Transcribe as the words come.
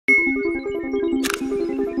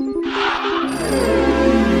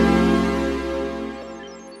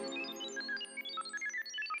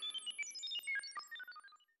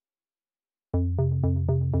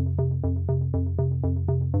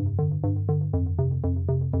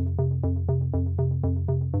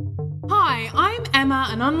Emma,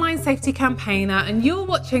 an online safety campaigner, and you're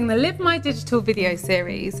watching the Live My Digital video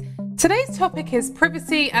series. Today's topic is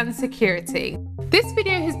privacy and security. This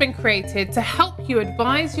video has been created to help you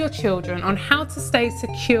advise your children on how to stay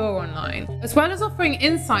secure online, as well as offering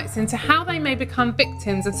insights into how they may become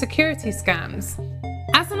victims of security scams.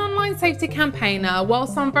 As an online safety campaigner,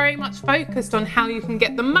 whilst I'm very much focused on how you can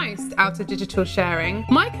get the most out of digital sharing,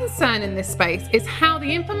 my concern in this space is how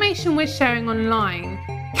the information we're sharing online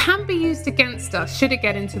can be used against us should it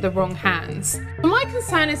get into the wrong hands. But my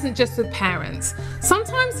concern isn't just with parents.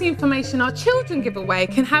 Sometimes the information our children give away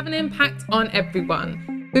can have an impact on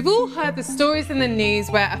everyone. We've all heard the stories in the news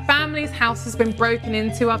where a family's house has been broken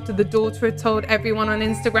into after the daughter had told everyone on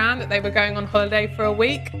Instagram that they were going on holiday for a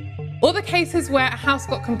week. Or the cases where a house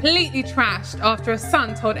got completely trashed after a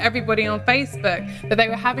son told everybody on Facebook that they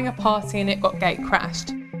were having a party and it got gate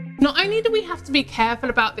crashed. Not only do we have to be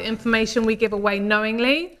careful about the information we give away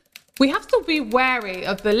knowingly, we have to be wary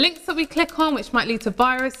of the links that we click on which might lead to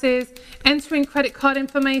viruses, entering credit card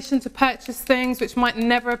information to purchase things which might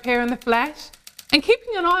never appear in the flesh, and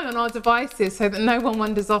keeping an eye on our devices so that no one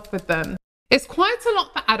wanders off with them. It's quite a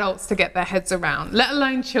lot for adults to get their heads around, let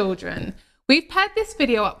alone children. We've paired this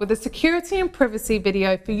video up with a security and privacy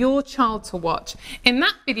video for your child to watch. In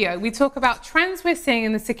that video, we talk about trends we're seeing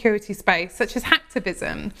in the security space, such as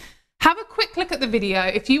hacktivism. Have a quick look at the video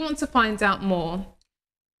if you want to find out more.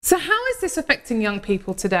 So how is this affecting young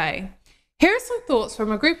people today? Here are some thoughts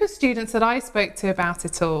from a group of students that I spoke to about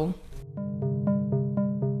it all.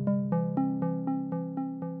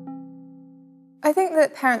 I think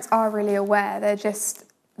that parents are really aware.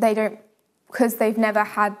 They don't, because they've never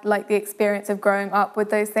had like the experience of growing up with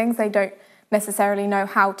those things, they don't necessarily know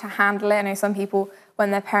how to handle it. I know some people, when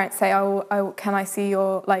their parents say, oh, can I see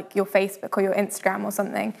your Facebook or your Instagram or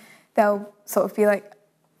something, they'll sort of be like,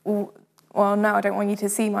 well, no, I don't want you to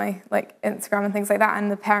see my Instagram and things like that, and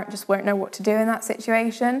the parent just won't know what to do in that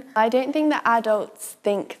situation. I don't think that adults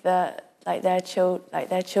think that their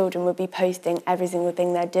children would be posting every single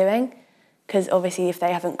thing they're doing, because obviously if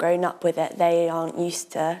they haven't grown up with it, they aren't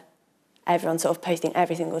used to everyone sort of posting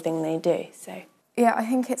every single thing they do. So yeah, I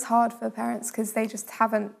think it's hard for parents because they just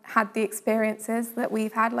haven't had the experiences that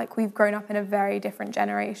we've had. Like, we've grown up in a very different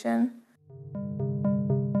generation.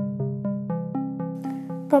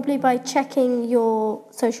 Probably by checking your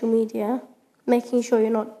social media, making sure you're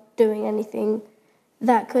not doing anything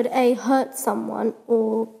that could A, hurt someone,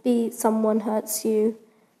 or B, someone hurts you,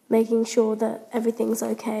 making sure that everything's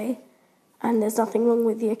okay and there's nothing wrong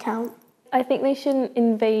with the account. I think they shouldn't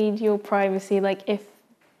invade your privacy, like if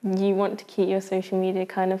you want to keep your social media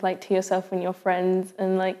kind of like to yourself and your friends,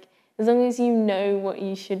 and like as long as you know what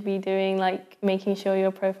you should be doing, like making sure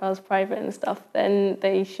your profile's private and stuff, then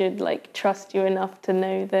they should like trust you enough to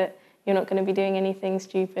know that you're not going to be doing anything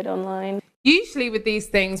stupid online. Usually with these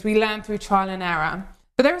things, we learn through trial and error.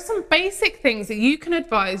 But there are some basic things that you can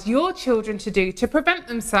advise your children to do to prevent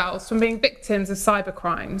themselves from being victims of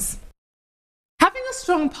cybercrimes. Having a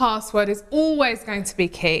strong password is always going to be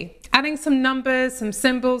key. Adding some numbers, some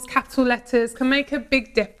symbols, capital letters can make a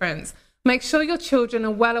big difference. Make sure your children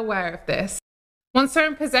are well aware of this. Once they're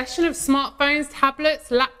in possession of smartphones, tablets,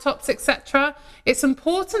 laptops, etc., it's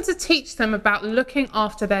important to teach them about looking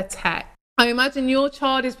after their tech. I imagine your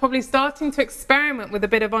child is probably starting to experiment with a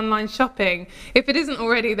bit of online shopping, if it isn't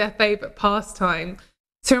already their favourite pastime.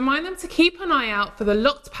 So remind them to keep an eye out for the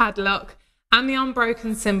locked padlock and the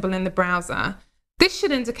unbroken symbol in the browser. This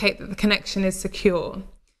should indicate that the connection is secure.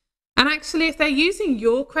 And actually, if they're using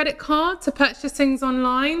your credit card to purchase things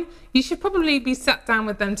online, you should probably be sat down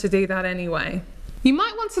with them to do that anyway. You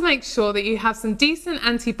might want to make sure that you have some decent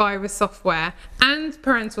antivirus software and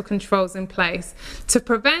parental controls in place to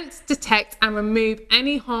prevent, detect and remove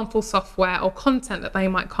any harmful software or content that they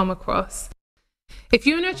might come across. If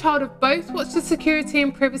you and your child have both watched the security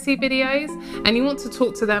and privacy videos and you want to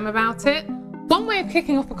talk to them about it, one way of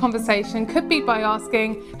kicking off a conversation could be by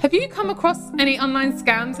asking, have you come across any online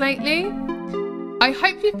scams lately? I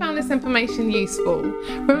hope you found this information useful.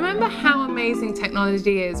 Remember how amazing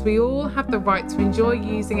technology is. We all have the right to enjoy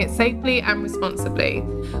using it safely and responsibly.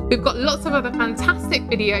 We've got lots of other fantastic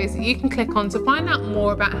videos that you can click on to find out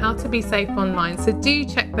more about how to be safe online, so do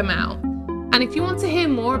check them out. And if you want to hear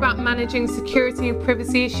more about managing security and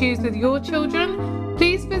privacy issues with your children,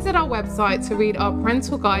 please visit our website to read our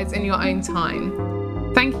parental guides in your own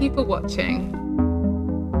time. Thank you for watching.